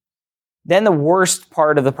 Then the worst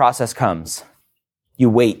part of the process comes. You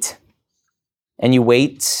wait. And you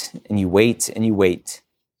wait, and you wait, and you wait.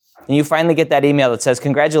 And you finally get that email that says,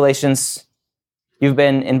 congratulations, you've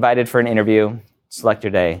been invited for an interview. Select your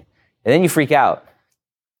day. And then you freak out.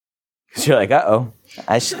 Because you're like, uh-oh,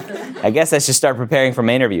 I guess I should start preparing for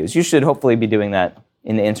my interviews. You should hopefully be doing that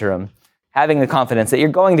in the interim, having the confidence that you're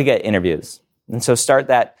going to get interviews. And so start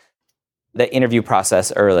the interview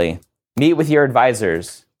process early. Meet with your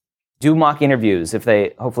advisors. Do mock interviews if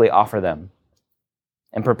they hopefully offer them.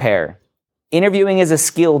 And prepare. Interviewing is a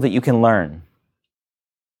skill that you can learn.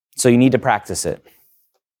 So you need to practice it.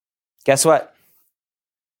 Guess what?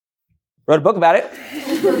 Wrote a book about it.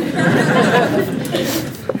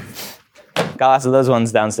 Got lots of those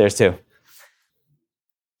ones downstairs too.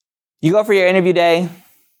 You go for your interview day,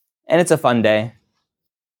 and it's a fun day.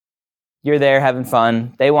 You're there having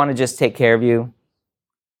fun. They want to just take care of you,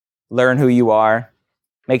 learn who you are,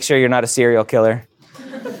 make sure you're not a serial killer,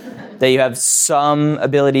 that you have some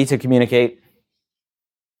ability to communicate.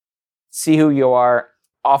 See who you are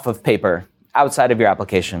off of paper, outside of your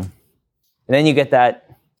application. And then you get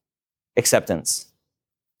that acceptance.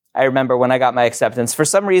 I remember when I got my acceptance, for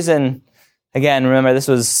some reason, again, remember this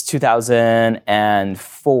was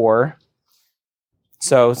 2004,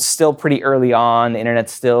 so still pretty early on, the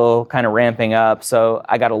internet's still kind of ramping up, so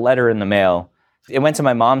I got a letter in the mail. It went to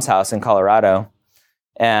my mom's house in Colorado,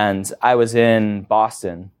 and I was in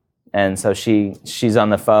Boston, and so she's on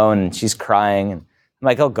the phone, and she's crying, and I'm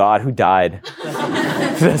like, oh God, who died?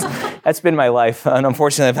 That's been my life. And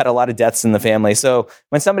unfortunately, I've had a lot of deaths in the family. So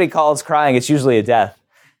when somebody calls crying, it's usually a death.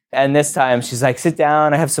 And this time she's like, sit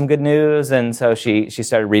down, I have some good news. And so she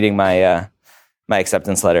started reading my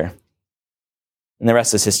acceptance letter. And the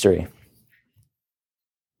rest is history.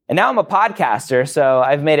 And now I'm a podcaster, so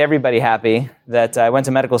I've made everybody happy that I went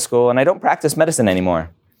to medical school and I don't practice medicine anymore.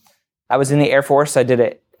 I was in the Air Force. I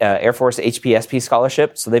did Air Force HPSP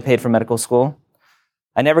scholarship, so they paid for medical school.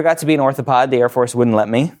 I never got to be an orthopod. The Air Force wouldn't let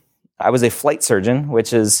me. I was a flight surgeon,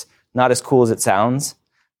 which is not as cool as it sounds.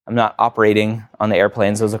 I'm not operating on the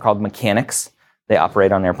airplanes. Those are called mechanics. They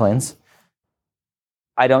operate on airplanes.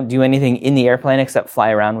 I don't do anything in the airplane except fly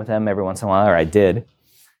around with them every once in a while, or I did.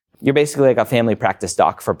 You're basically like a family practice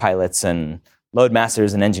doc for pilots and load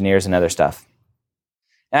masters and engineers and other stuff.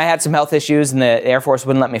 And I had some health issues, and the Air Force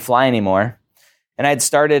wouldn't let me fly anymore. And I had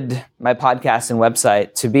started my podcast and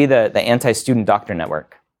website to be the anti-student doctor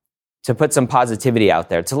network, to put some positivity out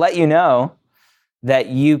there, to let you know that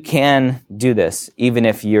you can do this, even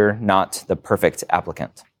if you're not the perfect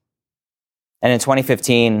applicant. And in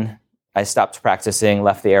 2015, I stopped practicing,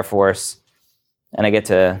 left the Air Force, and I get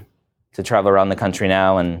to travel around the country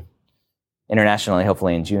now, and internationally,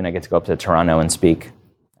 hopefully in June, I get to go up to Toronto and speak.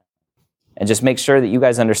 And just make sure that you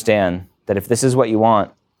guys understand that if this is what you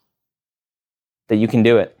want, that you can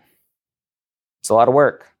do it. It's a lot of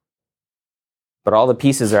work, but all the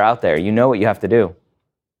pieces are out there. You know what you have to do. You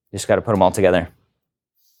just got to put them all together.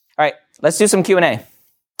 All right, let's do some Q&A.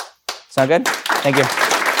 Sound good? Thank you.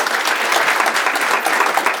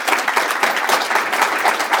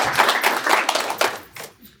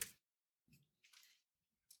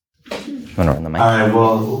 You want to run the mic? All right,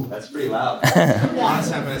 well, that's pretty loud.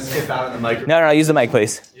 Honestly, I'm going to skip out on the microphone. No, use the mic,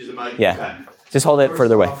 please. Use the mic? Yeah. Okay. Just hold it First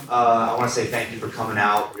further away. off, I want to say thank you for coming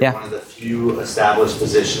out. You're Yeah. one of the few established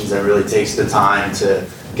physicians that really takes the time to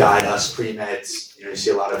guide us pre-meds. You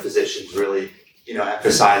see a lot of physicians really,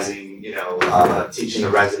 emphasizing, teaching the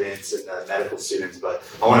residents and the medical students. But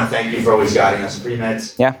I want to thank you for always guiding us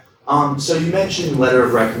pre-meds. Yeah. So you mentioned letter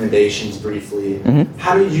of recommendations briefly. Mm-hmm.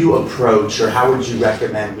 How do you approach, or how would you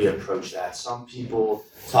recommend we approach that? Some people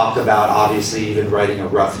talk about obviously even writing a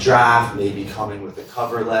rough draft, maybe coming with a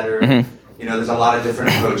cover letter. Mm-hmm. There's a lot of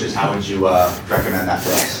different approaches. How would you recommend that for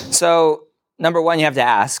us? So, number one, you have to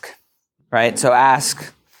ask, right? So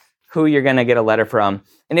ask who you're going to get a letter from.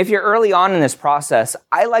 And if you're early on in this process,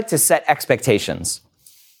 I like to set expectations.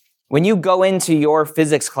 When you go into your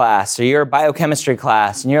physics class or your biochemistry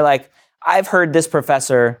class and you're like, I've heard this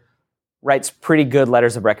professor writes pretty good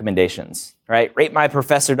letters of recommendations, right?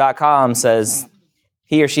 RateMyProfessor.com says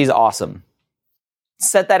he or she's awesome.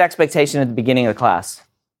 Set that expectation at the beginning of the class.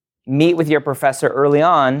 Meet with your professor early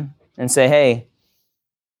on and say, hey,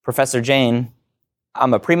 Professor Jane,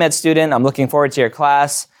 I'm a pre-med student. I'm looking forward to your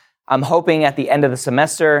class. I'm hoping at the end of the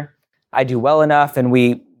semester I do well enough and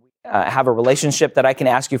we have a relationship that I can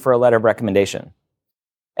ask you for a letter of recommendation.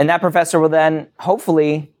 And that professor will then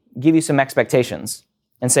hopefully give you some expectations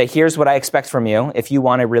and say, here's what I expect from you if you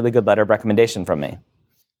want a really good letter of recommendation from me.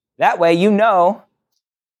 That way you know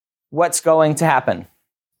what's going to happen.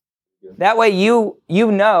 That way you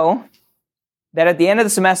know that at the end of the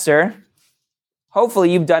semester,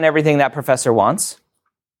 hopefully you've done everything that professor wants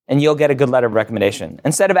and you'll get a good letter of recommendation.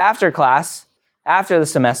 Instead of after class, after the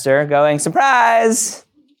semester, going, surprise,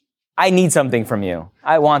 I need something from you.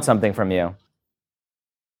 I want something from you.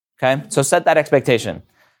 Okay, so set that expectation.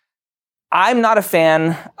 I'm not a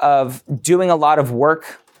fan of doing a lot of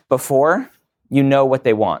work before you know what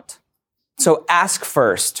they want. So ask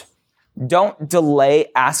first. Don't delay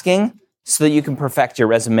asking so that you can perfect your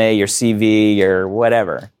resume, your CV, your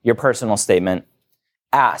whatever, your personal statement.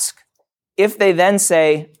 Ask. If they then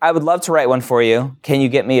say, I would love to write one for you, can you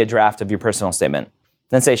get me a draft of your personal statement?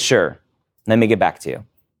 Then say, sure. Let me get back to you.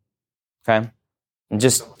 Okay? And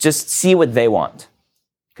just see what they want.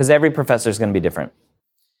 Because every professor is going to be different.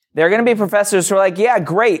 There are going to be professors who are like, yeah,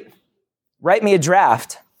 great. Write me a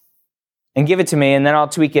draft and give it to me, and then I'll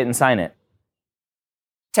tweak it and sign it.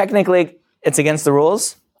 Technically, it's against the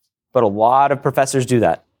rules, but a lot of professors do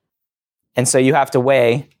that. And so you have to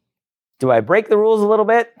weigh, do I break the rules a little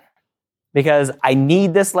bit because I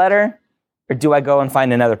need this letter, or do I go and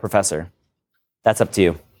find another professor? That's up to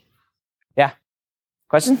you. Yeah.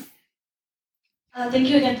 Question? Thank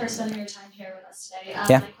you again for spending your time here with us today.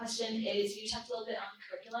 Yeah. My question is, you talked a little bit on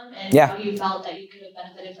curriculum and Yeah. how you felt that you could have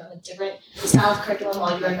benefited from a different style of curriculum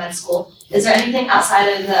while you were in med school. Is there anything outside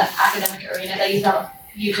of the academic arena that you felt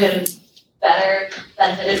you could have better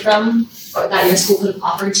benefited from, or that your school could have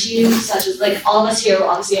offered to you, such as, like, all of us here were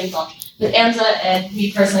obviously involved with AMSA, and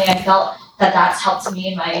me personally, I felt that that's helped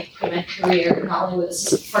me in my pre-med career, not only with the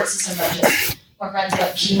support system, but just more friends,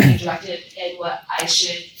 but keeping me directed in what I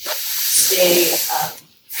should stay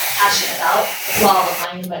passionate about while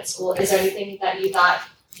applying to med school. Is there anything that you thought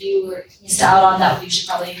you were missed out on that we should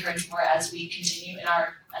probably encourage more as we continue in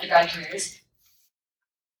our undergrad careers?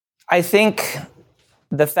 I think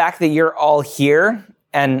the fact that you're all here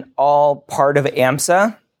and all part of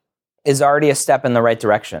AMSA is already a step in the right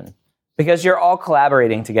direction. because you're all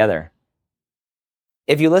collaborating together.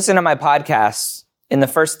 If you listen to my podcasts, in the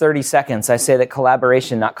first 30 seconds, I say that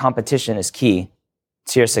collaboration, not competition, is key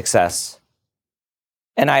to your success.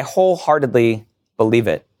 And I wholeheartedly believe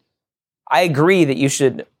it. I agree that you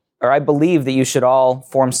should, or I believe that you should all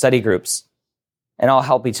form study groups and all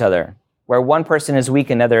help each other, where one person is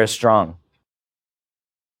weak and another is strong.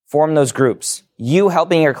 Form those groups. You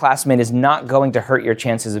helping your classmate is not going to hurt your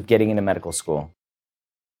chances of getting into medical school.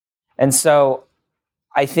 And so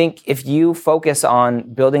I think if you focus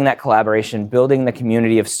on building that collaboration, building the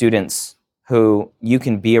community of students who you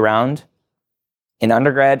can be around in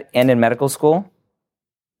undergrad and in medical school,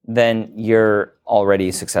 then you're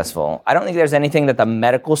already successful. I don't think there's anything that the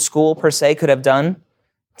medical school per se could have done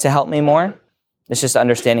to help me more. It's just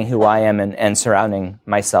understanding who I am and surrounding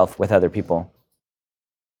myself with other people.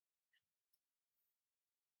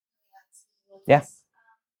 Yeah.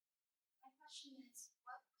 My question is,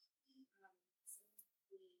 what would be some of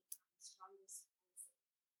the strongest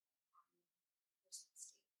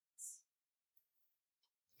statements?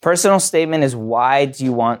 Personal statement is, why do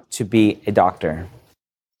you want to be a doctor?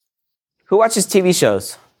 Who watches TV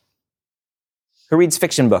shows? Who reads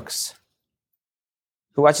fiction books?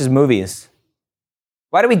 Who watches movies?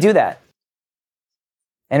 Why do we do that?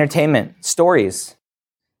 Entertainment, stories.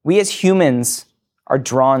 We as humans are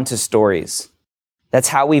drawn to stories. That's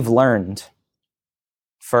how we've learned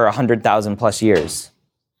for 100,000 plus years,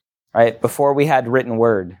 right? Before we had written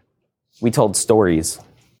word, we told stories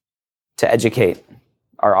to educate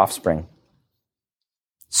our offspring.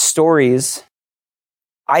 Stories,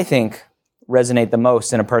 I think, resonate the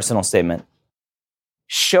most in a personal statement.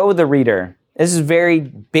 Show the reader. This is very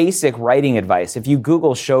basic writing advice. If you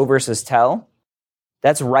Google show versus tell,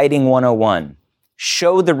 that's writing 101.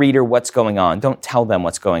 Show the reader what's going on. Don't tell them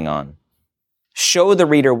what's going on. Show the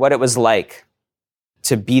reader what it was like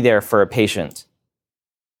to be there for a patient.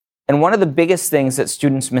 And one of the biggest things that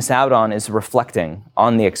students miss out on is reflecting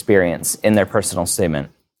on the experience in their personal statement.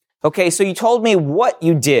 Okay, so you told me what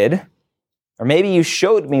you did, or maybe you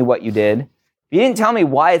showed me what you did, but you didn't tell me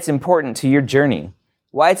why it's important to your journey,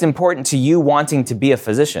 why it's important to you wanting to be a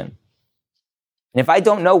physician. And if I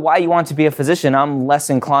don't know why you want to be a physician, I'm less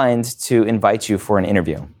inclined to invite you for an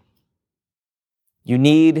interview. You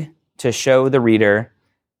need to show the reader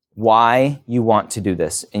why you want to do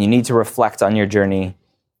this, and you need to reflect on your journey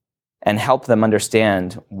and help them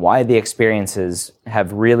understand why the experiences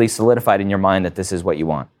have really solidified in your mind that this is what you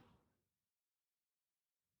want.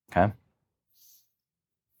 Okay?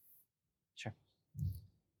 Sure.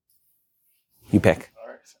 You pick.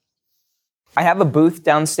 I have a booth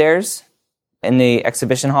downstairs in the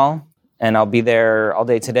exhibition hall, and I'll be there all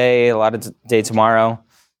day today, a lot of day tomorrow.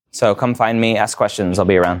 So come find me, ask questions, I'll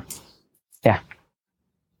be around. Yeah.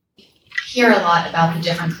 Hear a lot about the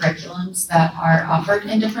different curriculums that are offered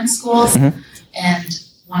in different schools. Mm-hmm. And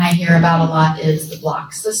one I hear about a lot is the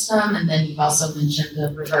block system, and then you've also mentioned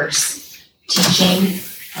the reverse teaching.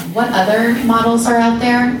 What other models are out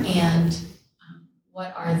there, and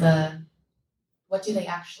what do they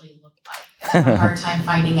actually look like? I have a hard time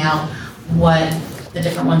finding out what the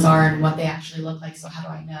different ones are and what they actually look like, so how do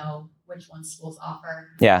I know which ones schools offer?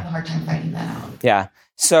 Yeah. I have a hard time finding that out. Yeah.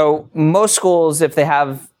 So most schools, if they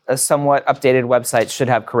have a somewhat updated website, should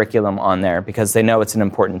have curriculum on there because they know it's an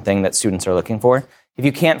important thing that students are looking for. If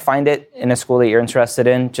you can't find it in a school that you're interested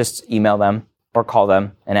in, just email them or call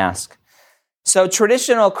them and ask. So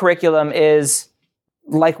traditional curriculum is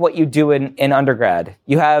like what you do in undergrad.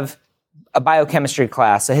 You have a biochemistry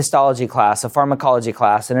class, a histology class, a pharmacology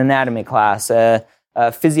class, an anatomy class, a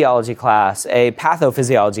physiology class, a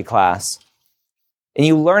pathophysiology class. And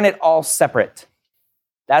you learn it all separate.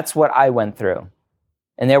 That's what I went through.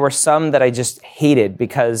 And there were some that I just hated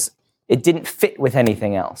because it didn't fit with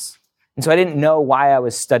anything else. And so I didn't know why I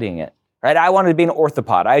was studying it. Right? I wanted to be an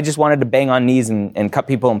orthopod. I just wanted to bang on knees and cut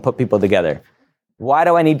people and put people together. Why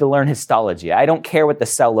do I need to learn histology? I don't care what the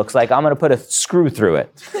cell looks like. I'm going to put a screw through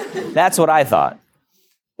it. That's what I thought.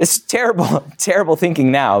 It's terrible, terrible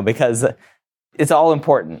thinking now because it's all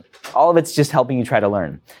important. All of it's just helping you try to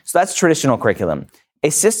learn. So that's traditional curriculum.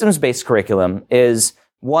 A systems-based curriculum is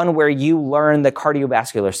one where you learn the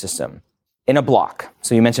cardiovascular system in a block.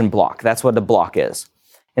 So you mentioned block. That's what the block is.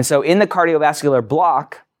 And so in the cardiovascular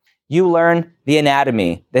block, you learn the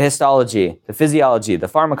anatomy, the histology, the physiology, the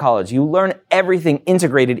pharmacology. You learn everything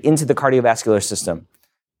integrated into the cardiovascular system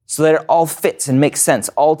so that it all fits and makes sense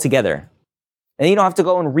all together. And you don't have to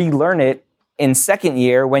go and relearn it in second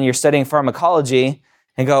year when you're studying pharmacology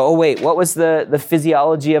and go, oh wait, what was the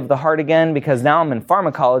physiology of the heart again? Because now I'm in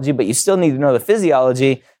pharmacology, but you still need to know the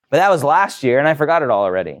physiology, but that was last year and I forgot it all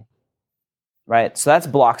already. right? So that's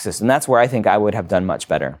block system. That's where I think I would have done much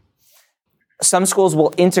better. Some schools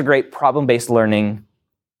will integrate problem-based learning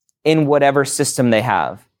in whatever system they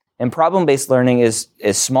have. And problem-based learning is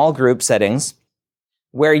small group settings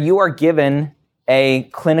where you are given a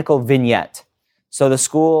clinical vignette. So the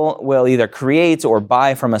school will either create or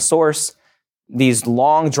buy from a source these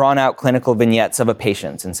long, drawn-out clinical vignettes of a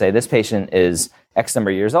patient and say, this patient is X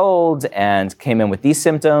number of years old and came in with these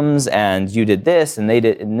symptoms, and you did this, and they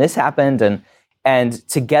did, and this happened. And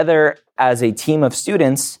together as a team of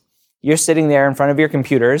students, you're sitting there in front of your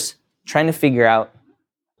computers trying to figure out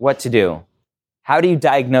what to do. How do you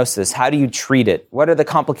diagnose this? How do you treat it? What are the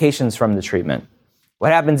complications from the treatment?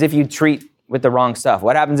 What happens if you treat with the wrong stuff?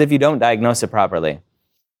 What happens if you don't diagnose it properly?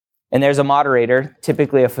 And there's a moderator,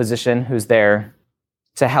 typically a physician, who's there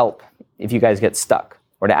to help if you guys get stuck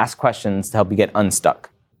or to ask questions to help you get unstuck.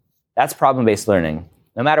 That's problem-based learning.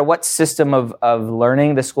 No matter what system of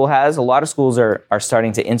learning the school has, a lot of schools are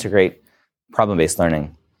starting to integrate problem-based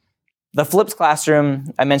learning. The flipped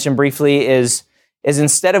classroom, I mentioned briefly, is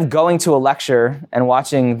instead of going to a lecture and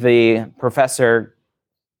watching the professor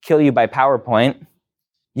kill you by PowerPoint,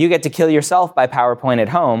 you get to kill yourself by PowerPoint at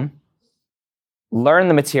home, learn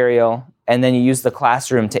the material, and then you use the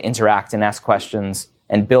classroom to interact and ask questions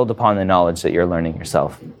and build upon the knowledge that you're learning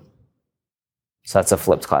yourself. So that's a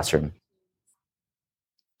flipped classroom.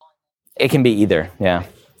 It can be either, yeah.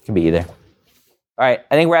 It can be either. All right,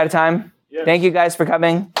 I think we're out of time. Yes. Thank you guys for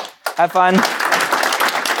coming. Have fun.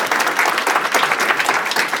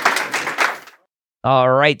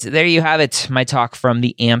 All right, there you have it, my talk from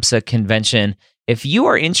the AMSA convention. If you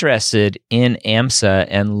are interested in AMSA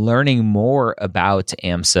and learning more about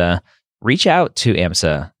AMSA, reach out to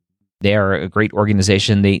AMSA. They are a great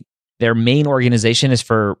organization. Their main organization is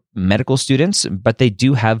for medical students, but they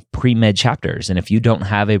do have pre-med chapters. And if you don't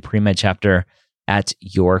have a pre-med chapter at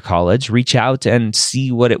your college, reach out and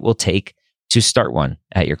see what it will take to start one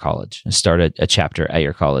at your college, and start a chapter at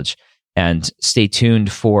your college. And stay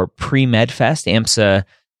tuned for Premed Fest. AMSA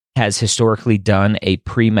has historically done a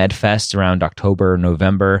Premed Fest around October or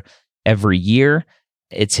November every year.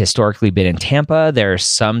 It's historically been in Tampa. There are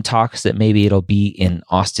some talks that maybe it'll be in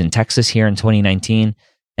Austin, Texas here in 2019.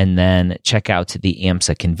 And then check out the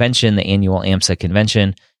AMSA convention, the annual AMSA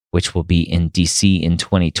convention, which will be in DC in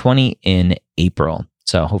 2020 in April.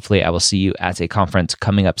 So hopefully I will see you at a conference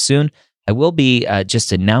coming up soon. I will be,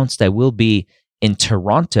 just announced, I will be in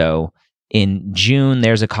Toronto in June.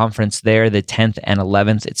 There's a conference there, the 10th and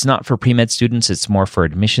 11th. It's not for pre-med students. It's more for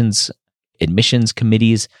admissions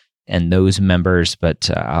committees and those members, but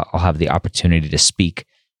I'll have the opportunity to speak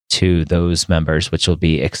to those members, which will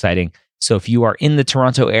be exciting. So if you are in the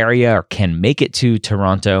Toronto area or can make it to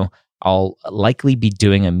Toronto, I'll likely be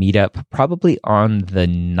doing a meetup probably on the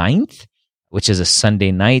 9th, which is a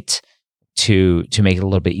Sunday night, to make it a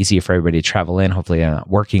little bit easier for everybody to travel in. Hopefully I'm not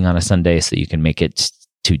working on a Sunday so you can make it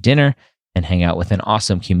to dinner and hang out with an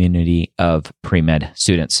awesome community of pre-med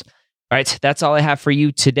students. All right, that's all I have for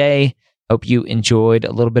you today. Hope you enjoyed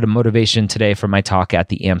a little bit of motivation today from my talk at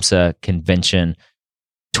the AMSA convention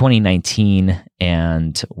 2019,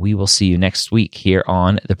 and we will see you next week here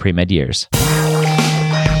on the Premed Years.